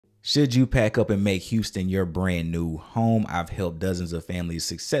Should you pack up and make Houston your brand new home? I've helped dozens of families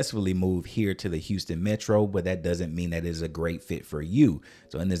successfully move here to the Houston Metro, but that doesn't mean that it's a great fit for you.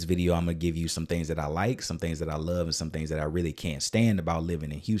 So in this video, I'm going to give you some things that I like, some things that I love, and some things that I really can't stand about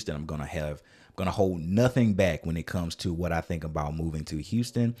living in Houston. I'm going to hold nothing back when it comes to what I think about moving to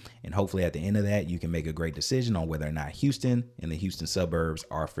Houston. And hopefully at the end of that, you can make a great decision on whether or not Houston and the Houston suburbs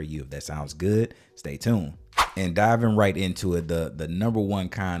are for you. If that sounds good, stay tuned. And diving right into it, the number one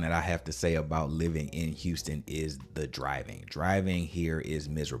con that I have to say about living in Houston is the driving. Driving here is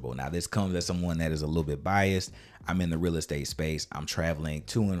miserable. Now, this comes as someone that is a little bit biased. I'm in the real estate space. I'm traveling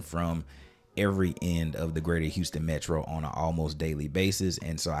to and from every end of the greater Houston Metro on an almost daily basis.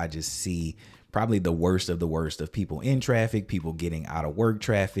 And so I just see probably the worst of people in traffic, people getting out of work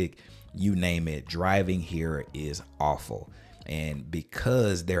traffic, you name it. Driving here is awful. And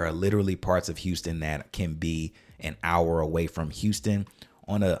because there are literally parts of Houston that can be an hour away from Houston,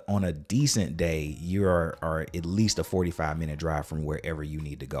 on a decent day, you are at least a 45-minute drive from wherever you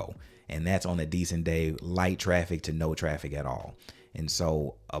need to go. And that's on a decent day, light traffic to no traffic at all. And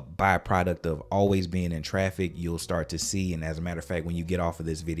so a byproduct of always being in traffic, you'll start to see, and as a matter of fact, when you get off of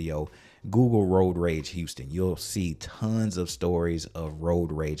this video, Google road rage Houston. You'll see tons of stories of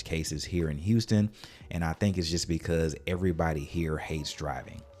road rage cases here in Houston. And I think it's just because everybody here hates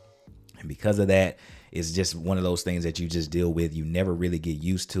driving. And because of that, it's just one of those things that you just deal with. You never really get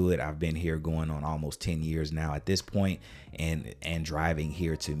used to it. I've been here going on almost 10 years now at this point, and driving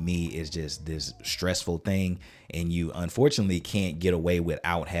here to me is just this stressful thing. And you unfortunately can't get away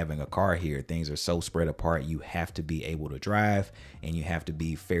without having a car here. Things are so spread apart. You have to be able to drive, and you have to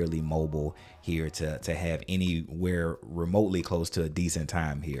be fairly mobile here to have anywhere remotely close to a decent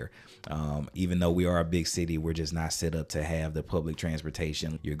time here. Even though we are a big city, we're just not set up to have the public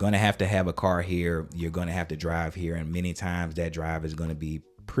transportation. You're going to have a car here. You're going to have to drive here. And many times that drive is going to be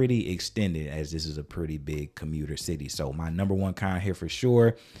pretty extended, as this is a pretty big commuter city. So my number one con here for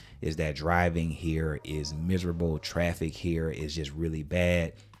sure is that driving here is miserable. Traffic here is just really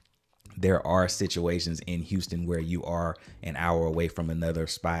bad. There are situations in Houston where you are an hour away from another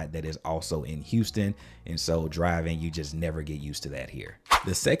spot that is also in Houston. And so driving, you just never get used to that here.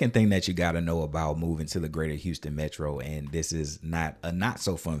 The second thing that you got to know about moving to the greater Houston Metro, and this is not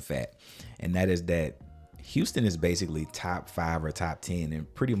so fun fact, and that is that Houston is basically top 5 or top 10 in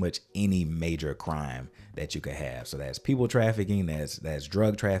pretty much any major crime that you could have. So that's people trafficking, that's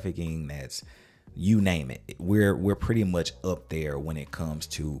drug trafficking, that's you name it. We're pretty much up there when it comes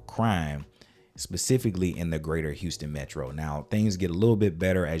to crime, specifically in the greater Houston Metro. Now, things get a little bit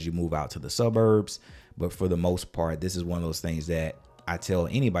better as you move out to the suburbs, but for the most part, this is one of those things that I tell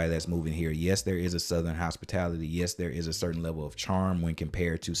anybody that's moving here. Yes, there is a Southern hospitality. Yes, there is a certain level of charm when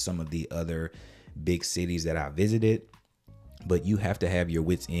compared to some of the other big cities that I visited, but you have to have your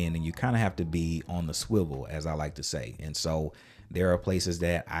wits in, and you kind of have to be on the swivel, as I like to say. And so there are places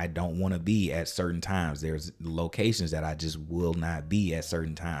that I don't want to be at certain times. There's locations that I just will not be at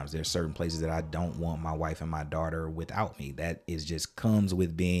certain times. There's certain places that I don't want my wife and my daughter without me. That is just comes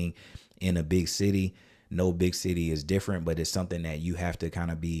with being in a big city. No big city is different, but it's something that you have to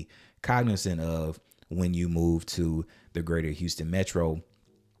kind of be cognizant of when you move to the greater Houston Metro,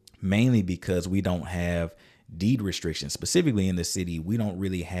 mainly because we don't have deed restrictions. Specifically in the city, we don't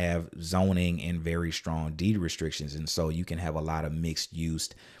really have zoning and very strong deed restrictions. And so you can have a lot of mixed use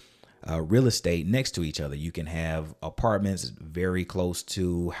real estate next to each other. You can have apartments very close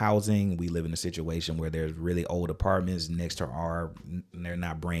to housing. We live in a situation where there's really old apartments next to they're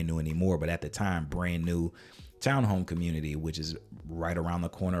not brand new anymore, but at the time, brand new townhome community, which is right around the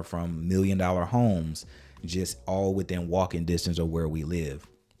corner from $1 million homes, just all within walking distance of where we live.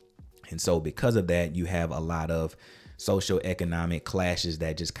 And so because of that, you have a lot of socioeconomic clashes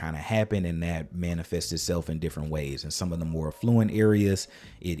that just kind of happen, and that manifests itself in different ways. In some of the more affluent areas,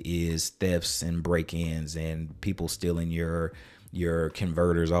 it is thefts and break-ins and people stealing your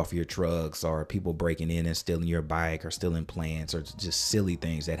converters off your trucks, or people breaking in and stealing your bike, or stealing plants, or just silly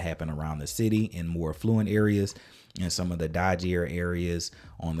things that happen around the city. In more affluent areas, in some of the dodgier areas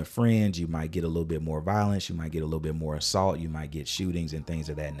on the fringe, you might get a little bit more violence. You might get a little bit more assault. You might get shootings and things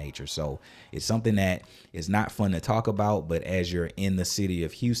of that nature. So it's something that is not fun to talk about, but as you're in the city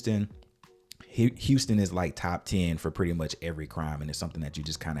of Houston, Houston is like top 10 for pretty much every crime. And it's something that you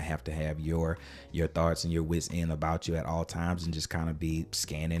just kind of have to have your thoughts and your wits in about you at all times, and just kind of be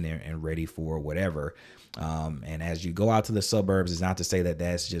scanning and ready for whatever. And as you go out to the suburbs, it's not to say that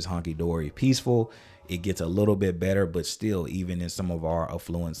that's just hunky-dory peaceful. It gets a little bit better, but still, even in some of our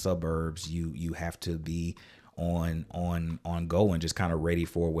affluent suburbs, you have to be on go and just kind of ready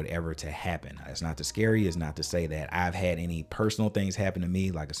for whatever to happen. It's not to scary. It's not to say that I've had any personal things happen to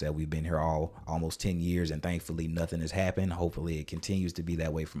me. Like I said, we've been here almost 10 years and thankfully nothing has happened. Hopefully it continues to be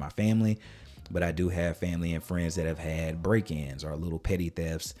that way for my family. But I do have family and friends that have had break-ins or little petty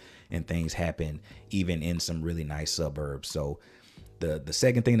thefts and things happen even in some really nice suburbs. So the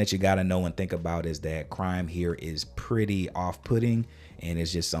second thing that you got to know and think about is that crime here is pretty off-putting, and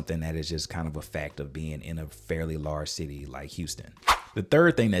it's just something that is just kind of a fact of being in a fairly large city like Houston. The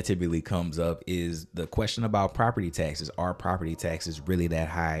third thing that typically comes up is the question about property taxes. Are property taxes really that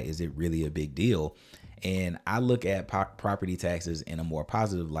high? Is it really a big deal? And I look at property taxes in a more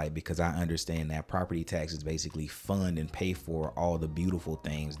positive light because I understand that property taxes basically fund and pay for all the beautiful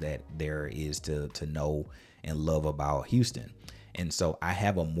things that there is to know and love about Houston. And so I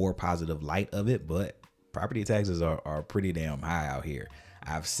have a more positive light of it, but property taxes are pretty damn high out here.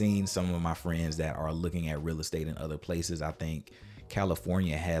 I've seen some of my friends that are looking at real estate in other places. I think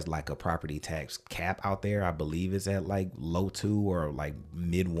California has like a property tax cap out there. I believe it's at like low 2 or like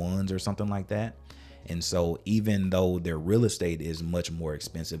mid 1s or something like that. And so even though their real estate is much more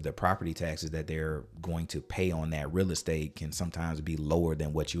expensive, the property taxes that they're going to pay on that real estate can sometimes be lower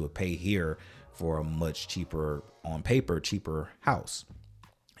than what you would pay here for a much cheaper, on paper, cheaper house.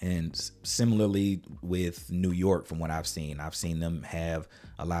 And similarly with New York, from what I've seen them have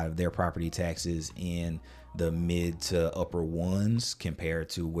a lot of their property taxes in the mid to upper 1s compared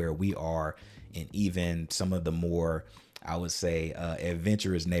to where we are. And even some of the more, I would say,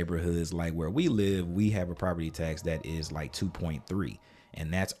 adventurous neighborhoods like where we live, we have a property tax that is like 2.3,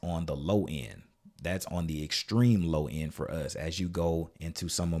 and that's on the low end. That's on the extreme low end for us. As you go into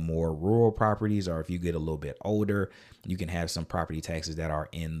some of more rural properties, or if you get a little bit older, you can have some property taxes that are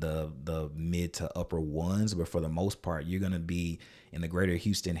in the mid to upper 1s. But for the most part, you're going to be in the greater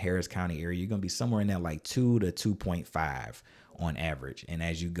Houston, Harris County area. You're going to be somewhere in that like 2 to 2.5 on average. And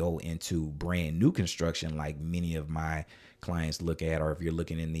as you go into brand new construction, like many of my clients look at, or if you're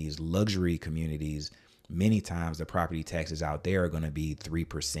looking in these luxury communities, many times the property taxes out there are going to be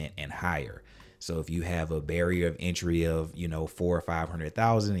 3% and higher. So if you have a barrier of entry of, $400,000 or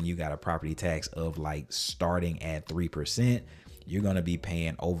 $500,000 and you got a property tax of like starting at 3%, you're going to be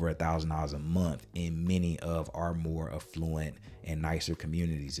paying over $1,000 a month in many of our more affluent and nicer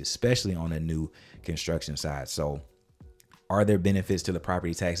communities, especially on the new construction side. So are there benefits to the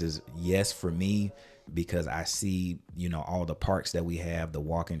property taxes? Yes, for me, because I see, all the parks that we have, the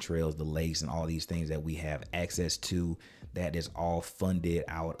walking trails, the lakes, and all these things that we have access to, that is all funded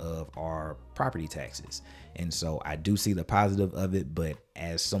out of our property taxes. And so I do see the positive of it, but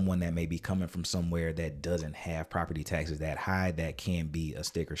as someone that may be coming from somewhere that doesn't have property taxes that high, that can be a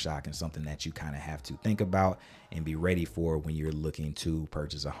sticker shock and something that you kind of have to think about and be ready for when you're looking to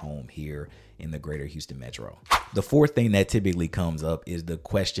purchase a home here in the greater Houston metro. The fourth thing that typically comes up is the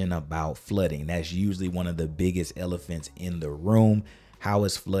question about flooding. That's usually one of the biggest elephants in the room. How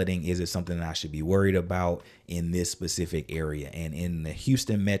is flooding? Is it something that I should be worried about in this specific area? And in the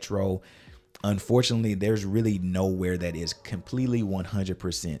Houston metro, unfortunately, there's really nowhere that is completely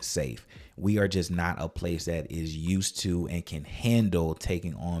 100% safe. We are just not a place that is used to and can handle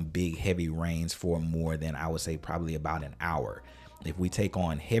taking on big, heavy rains for more than, I would say, probably about an hour. If we take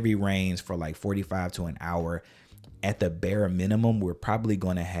on heavy rains for like 45 to an hour, at the bare minimum, we're probably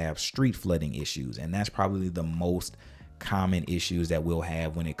going to have street flooding issues. And that's probably the most common issues that we'll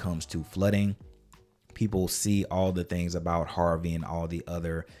have when it comes to flooding. People see all the things about Harvey and all the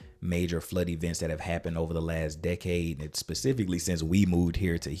other major flood events that have happened over the last decade, and specifically since we moved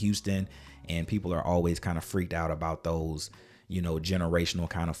here to Houston, and people are always kind of freaked out about those, generational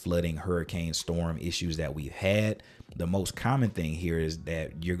kind of flooding, hurricane, storm issues that we've had. The most common thing here is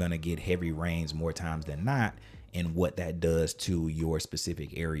that you're going to get heavy rains more times than not, and what that does to your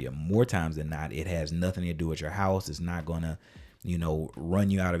specific area. More times than not, it has nothing to do with your house. It's not going to, run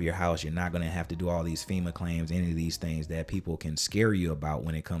you out of your house. You're not going to have to do all these FEMA claims, any of these things that people can scare you about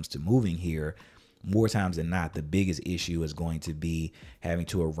when it comes to moving here. More times than not, the biggest issue is going to be having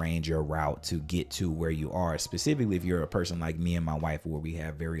to arrange your route to get to where you are. Specifically, if you're a person like me and my wife, where we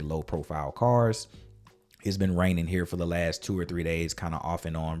have very low profile cars. It's been raining here for the last 2 or 3 days, kind of off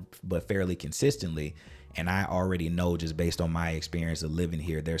and on, but fairly consistently. And I already know, just based on my experience of living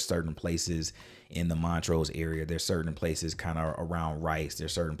here, there's certain places in the Montrose area, there's certain places kind of around Rice,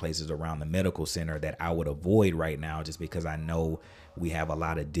 there's certain places around the medical center that I would avoid right now, just because I know we have a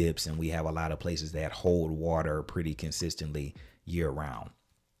lot of dips and we have a lot of places that hold water pretty consistently year round.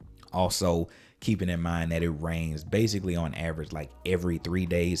 Also, keeping in mind that it rains basically on average like every 3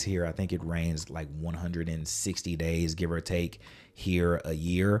 days here. I think it rains like 160 days, give or take, here a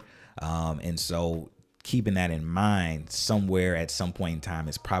year. And so keeping that in mind, somewhere at some point in time,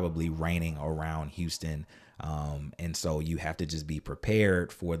 it's probably raining around Houston. And so you have to just be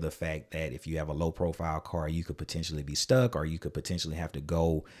prepared for the fact that if you have a low profile car, you could potentially be stuck, or you could potentially have to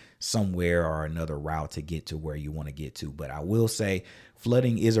go somewhere or another route to get to where you want to get to. But I will say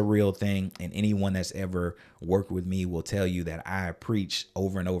flooding is a real thing. And anyone that's ever worked with me will tell you that I preach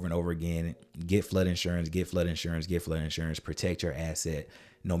over and over and over again, get flood insurance, get flood insurance, get flood insurance, protect your asset.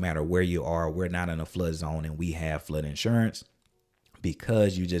 No matter where you are, we're not in a flood zone and we have flood insurance,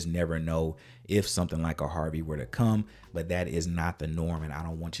 because you just never know if something like a Harvey were to come. But that is not the norm, and I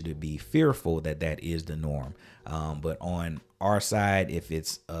don't want you to be fearful that that is the norm. But on our side, if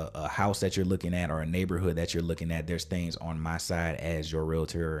it's a house that you're looking at or a neighborhood that you're looking at, there's things on my side as your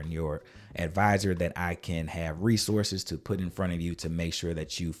realtor and your advisor that I can have resources to put in front of you to make sure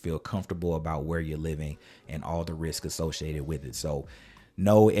that you feel comfortable about where you're living and all the risk associated with it. So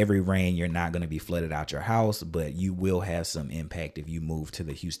no, every rain, you're not going to be flooded out your house, but you will have some impact if you move to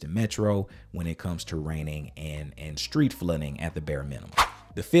the Houston metro when it comes to raining and street flooding at the bare minimum.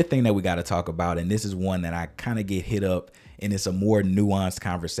 The fifth thing that we got to talk about, and this is one that I kind of get hit up, and it's a more nuanced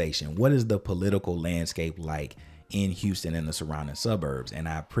conversation. What is the political landscape like in Houston and the surrounding suburbs? And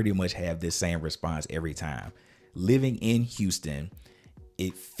I pretty much have this same response every time. Living in Houston,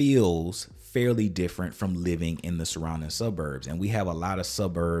 it feels fairly different from living in the surrounding suburbs. And we have a lot of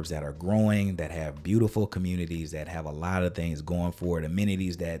suburbs that are growing, that have beautiful communities, that have a lot of things going for it,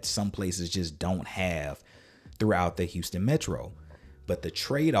 amenities that some places just don't have throughout the Houston metro. But the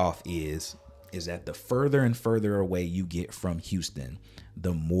trade-off is that the further and further away you get from Houston,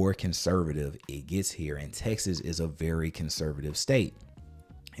 the more conservative it gets here. And Texas is a very conservative state.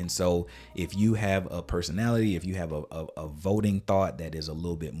 And so if you have a personality, if you have a voting thought that is a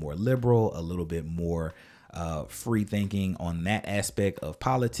little bit more liberal, a little bit more free thinking on that aspect of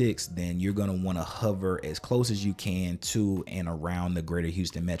politics, then you're going to want to hover as close as you can to and around the greater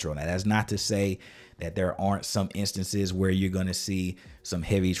Houston metro. Now, that's not to say that there aren't some instances where you're going to see some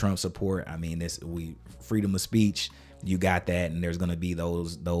heavy Trump support. I mean, freedom of speech. You got that, and there's going to be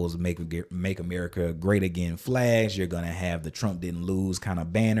those make America great again flags. You're going to have the Trump didn't lose kind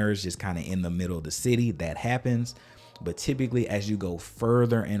of banners just kind of in the middle of the city. That happens. But typically, as you go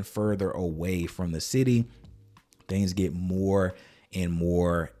further and further away from the city, things get more and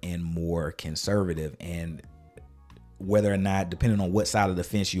more and more conservative. And whether or not, depending on what side of the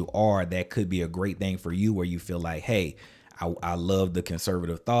fence you are, that could be a great thing for you, where you feel like, hey, I love the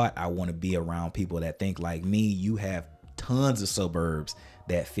conservative thought. I want to be around people that think like me. You have tons of suburbs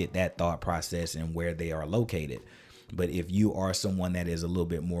that fit that thought process and where they are located. But if you are someone that is a little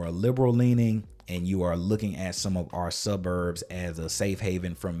bit more liberal leaning and you are looking at some of our suburbs as a safe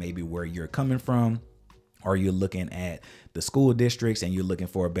haven from maybe where you're coming from, or you're looking at the school districts and you're looking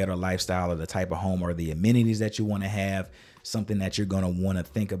for a better lifestyle or the type of home or the amenities that you want to have, something that you're going to want to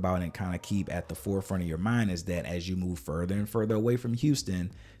think about and kind of keep at the forefront of your mind is that as you move further and further away from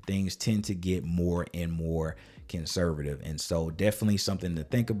Houston, things tend to get more and more conservative. And so definitely something to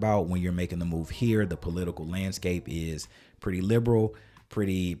think about when you're making the move here. The political landscape is pretty liberal,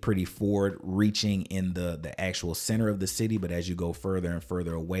 pretty forward reaching in the actual center of the city. But as you go further and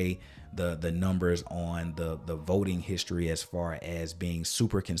further away, the numbers on the voting history as far as being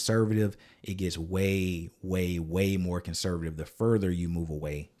super conservative, it gets way more conservative the further you move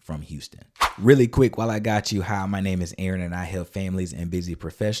away from Houston. Really quick, while I got you, hi, my name is Aaron and I help families and busy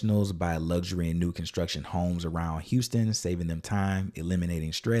professionals buy luxury and new construction homes around Houston, saving them time,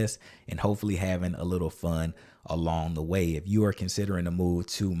 eliminating stress, and hopefully having a little fun along the way. If you are considering a move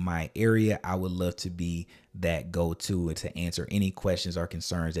to my area, I would love to be that go-to and to answer any questions or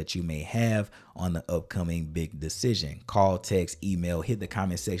concerns that you may have on the upcoming big decision. Call, text, email, hit the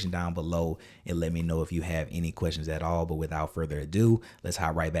comment section down below and let me know if you have any questions at all. But without further ado, let's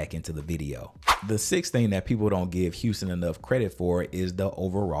hop right back into the video. The sixth thing that people don't give Houston enough credit for is the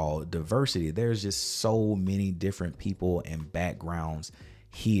overall diversity. There's just so many different people and backgrounds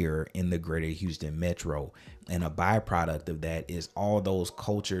here in the greater Houston metro. And a byproduct of that is all those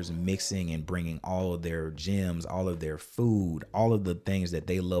cultures mixing and bringing all of their gems, all of their food, all of the things that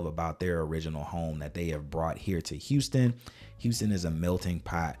they love about their original home that they have brought here to Houston. Houston is a melting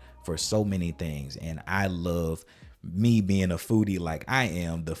pot for so many things. And I love, me being a foodie like I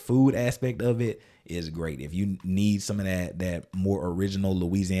am, the food aspect of it is great. If you need some of that more original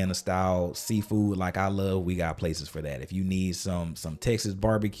Louisiana style seafood like I love, we got places for that. If you need some Texas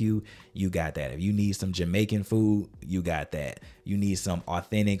barbecue, you got that. If you need some Jamaican food, you got that. You need some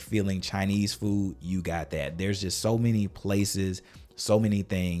authentic feeling Chinese food, you got that. There's just so many places, so many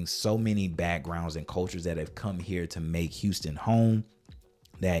things, so many backgrounds and cultures that have come here to make Houston home,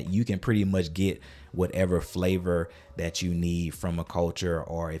 that you can pretty much get whatever flavor that you need from a culture,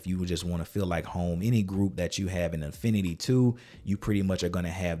 or if you just want to feel like home, any group that you have an affinity to, you pretty much are going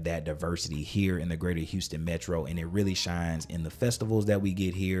to have that diversity here in the greater Houston metro. And it really shines in the festivals that we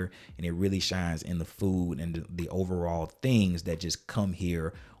get here, and it really shines in the food and the overall things that just come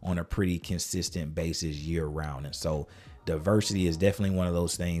here on a pretty consistent basis year round. And so diversity is definitely one of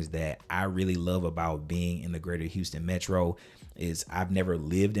those things that I really love about being in the greater Houston metro. Is I've never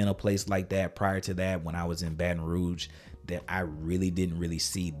lived in a place like that. Prior to that, when I was in Baton Rouge, that I really didn't really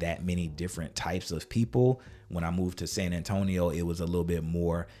see that many different types of people. When I moved to San Antonio, it was a little bit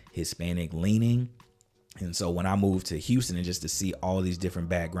more Hispanic leaning. And so when I moved to Houston, and just to see all these different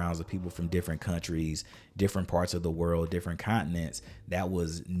backgrounds of people from different countries, different parts of the world, different continents, that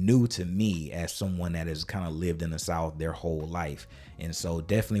was new to me as someone that has kind of lived in the South their whole life. And so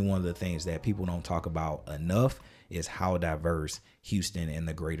definitely one of the things that people don't talk about enough is how diverse Houston and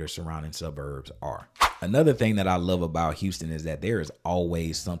the greater surrounding suburbs are. Another thing that I love about Houston is that there is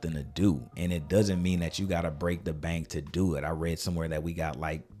always something to do. And it doesn't mean that you got to break the bank to do it. I read somewhere that we got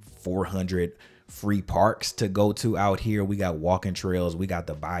like 400 free parks to go to out here. We got walking trails. We got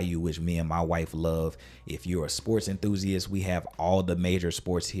the Bayou, which me and my wife love. If you're a sports enthusiast, we have all the major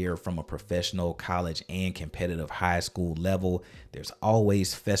sports here from a professional, college, and competitive high school level. There's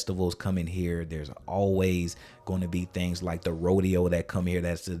always festivals coming here. There's always going to be things like the rodeo that come here.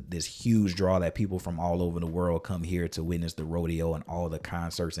 That's this huge draw that people from all over the world come here to witness the rodeo and all the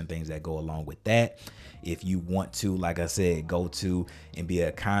concerts and things that go along with that. If you want to, like I said, go to and be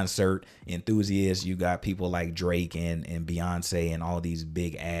a concert enthusiast, you got people like Drake and Beyonce and all these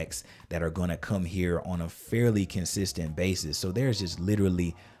big acts that are going to come here on a fairly consistent basis. So there's just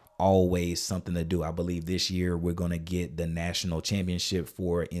literally always something to do. I believe this year we're going to get the national championship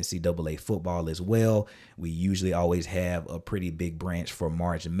for NCAA football as well. We usually always have a pretty big branch for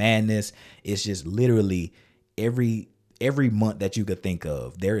March Madness. It's just literally every month that you could think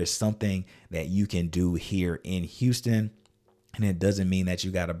of, there is something that you can do here in Houston. And it doesn't mean that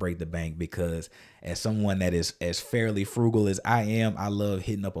you got to break the bank, because as someone that is as fairly frugal as I am, I love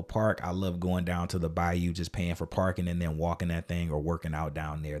hitting up a park. I love going down to the Bayou, just paying for parking and then walking that thing or working out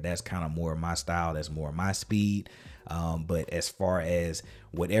down there. That's kind of more my style. That's more my speed. But as far as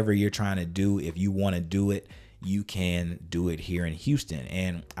whatever you're trying to do, if you want to do it, you can do it here in Houston.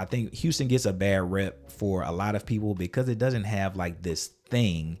 And I think Houston gets a bad rep for a lot of people because it doesn't have like this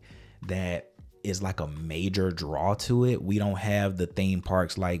thing that is like a major draw to it. We don't have the theme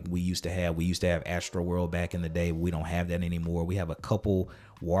parks like we used to have. We used to have Astro World back in the day. We don't have that anymore. We have a couple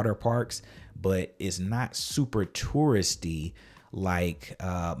water parks, but it's not super touristy like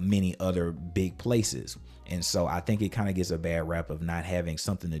many other big places. And so I think it kind of gets a bad rap of not having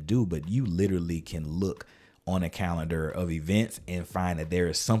something to do, but you literally can look on a calendar of events and find that there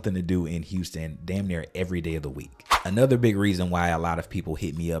is something to do in Houston damn near every day of the week. Another big reason why a lot of people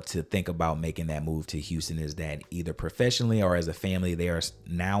hit me up to think about making that move to Houston is that either professionally or as a family, they are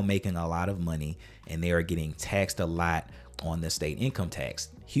now making a lot of money and they are getting taxed a lot on the state income tax.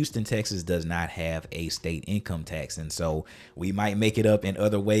 Houston, Texas does not have a state income tax. And so we might make it up in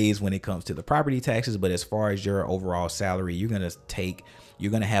other ways when it comes to the property taxes. But as far as your overall salary, you're going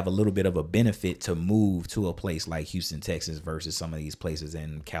to have a little bit of a benefit to move to a place like Houston, Texas versus some of these places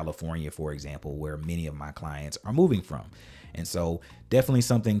in California, for example, where many of my clients are moving from. And so definitely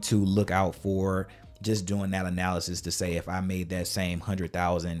something to look out for. Just doing that analysis to say, if I made that same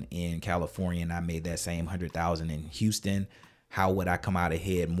 100,000 in California and I made that same 100,000 in Houston, how would I come out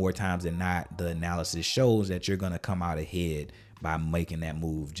ahead? More times than not, the analysis shows that you're going to come out ahead by making that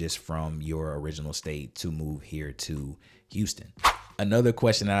move just from your original state to move here to Houston. Another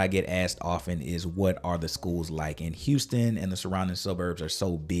question that I get asked often is, what are the schools like in Houston? And the surrounding suburbs are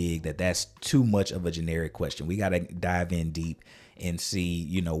so big that that's too much of a generic question. We got to dive in deep and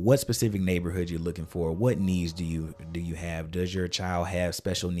see, what specific neighborhood you're looking for. What needs do you have? Does your child have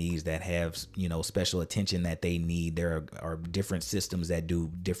special needs that have, special attention that they need? There are different systems that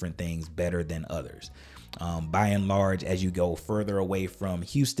do different things better than others. By and large, as you go further away from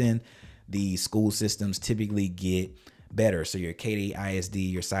Houston, the school systems typically get better. So your Katy ISD,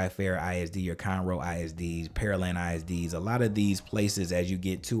 your Cy-Fair ISD, your Conroe ISDs, Pearland ISDs, a lot of these places as you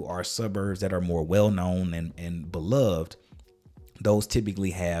get to our suburbs that are more well-known and beloved, those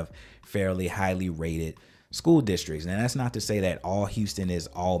typically have fairly highly rated school districts. And that's not to say that all Houston is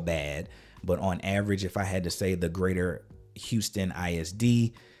all bad, but on average, if I had to say the greater Houston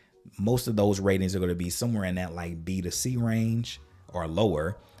ISD, most of those ratings are going to be somewhere in that like B to C range or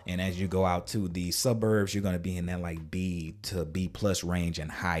lower. And as you go out to the suburbs, you're going to be in that like B to B plus range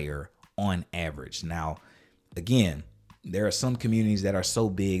and higher on average. Now, again, There are some communities that are so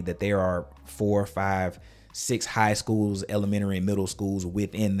big that there are 4, 5, 6 high schools, elementary and middle schools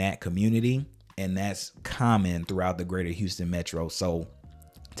within that community. And that's common throughout the greater Houston metro. So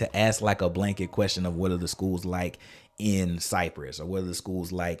to ask like a blanket question of what are the schools like in Cypress, or what are the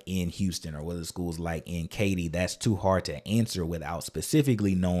schools like in Houston, or what are the schools like in Katy, that's too hard to answer without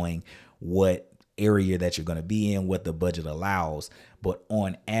specifically knowing what area that you're going to be in, what the budget allows. But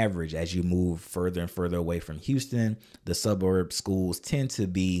on average, as you move further and further away from Houston, the suburb schools tend to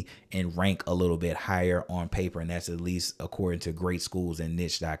be and rank a little bit higher on paper. And that's at least according to Great Schools and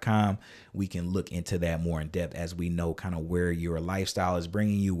niche.com. We can look into that more in depth as we know kind of where your lifestyle is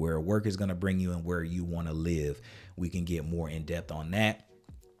bringing you, where work is going to bring you, and where you want to live. We can get more in depth on that.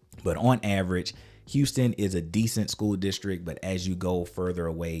 But on average, Houston is a decent school district, but as you go further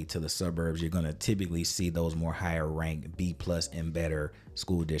away to the suburbs, you're going to typically see those more higher ranked B+ and better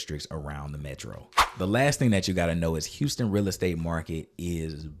school districts around the metro. The last thing that you got to know is Houston real estate market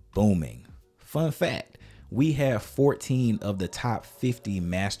is booming. Fun fact, we have 14 of the top 50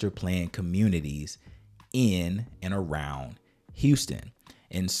 master plan communities in and around Houston.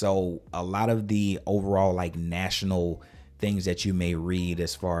 And so a lot of the overall like national things that you may read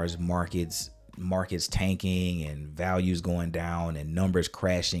as far as markets tanking and values going down and numbers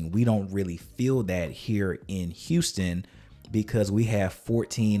crashing, we don't really feel that here in Houston because we have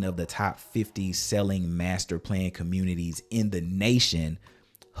 14 of the top 50 selling master plan communities in the nation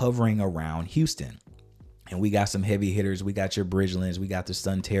hovering around Houston. And we got some heavy hitters. We got your Bridgelands, we got the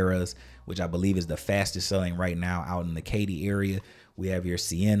Sunterras, which I believe is the fastest selling right now out in the Katy area. We have your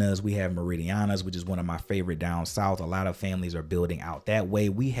Siennas, we have Meridianas, which is one of my favorite down south. A lot of families are building out that way.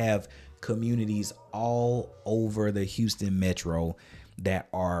 We have communities all over the Houston metro that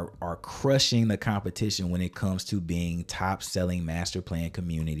are crushing the competition when it comes to being top selling master plan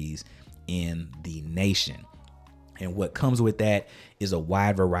communities in the nation. And what comes with that is a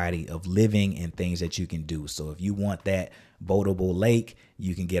wide variety of living and things that you can do. So if you want that boatable lake,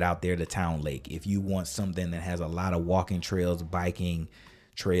 you can get out there to Town Lake. If you want something that has a lot of walking trails, biking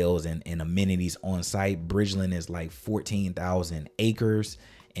trails, and amenities on site, Bridgeland is like 14,000 acres.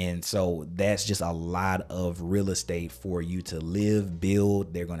 And so that's just a lot of real estate for you to live,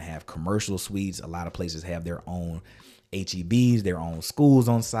 build. They're going to have commercial suites. A lot of places have their own HEBs, their own schools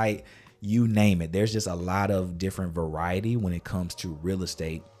on site. You name it. There's just a lot of different variety when it comes to real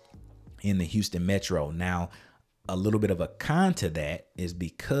estate in the Houston metro. Now, a little bit of a con to that is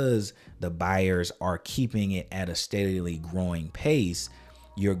because the buyers are keeping it at a steadily growing pace,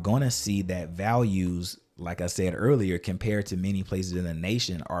 you're going to see that values, like I said earlier, compared to many places in the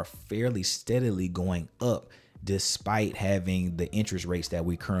nation, are fairly steadily going up despite having the interest rates that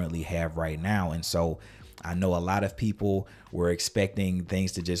we currently have right now. And so I know a lot of people were expecting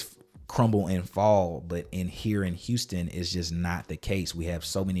things to just crumble and fall, but here in Houston is just not the case. We have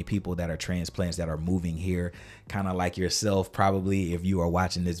so many people that are transplants that are moving here, kind of like yourself, probably if you are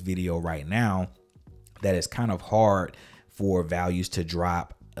watching this video right now, that it's kind of hard for values to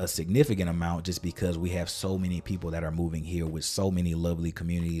drop a significant amount just because we have so many people that are moving here with so many lovely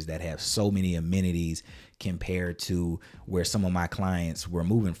communities that have so many amenities compared to where some of my clients were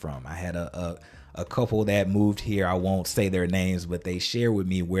moving from. I had a couple that moved here. I won't say their names, but they share with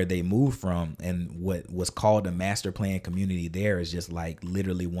me where they moved from, and what was called a master plan community there is just like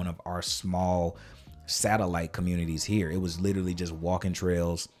literally one of our small satellite communities here. It was literally just walking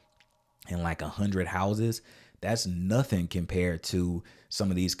trails and like 100 houses. That's nothing compared to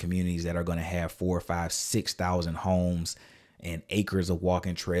some of these communities that are going to have 4,000, 5,000, 6,000 homes and acres of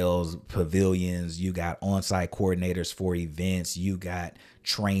walking trails, pavilions. You got on-site coordinators for events. You got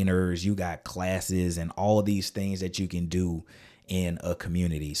trainers, you got classes, and all these things that you can do in a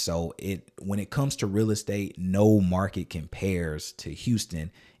community. So when it comes to real estate, no market compares to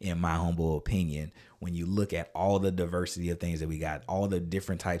Houston, in my humble opinion. When you look at all the diversity of things that we got, all the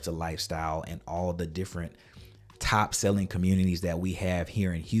different types of lifestyle, and all the different top selling communities that we have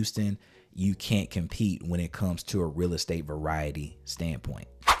here in Houston, you can't compete when it comes to a real estate variety standpoint.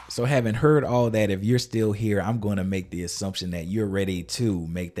 So having heard all that, if you're still here, I'm going to make the assumption that you're ready to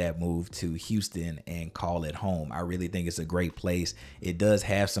make that move to Houston and call it home. I really think it's a great place. It does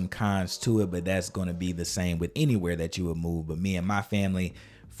have some cons to it, but that's going to be the same with anywhere that you would move. But me and my family,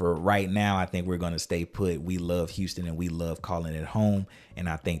 for right now, I think we're going to stay put. We love Houston and we love calling it home. And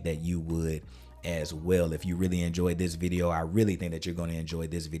I think that you would as well. If you really enjoyed this video, I really think that you're going to enjoy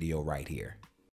this video right here.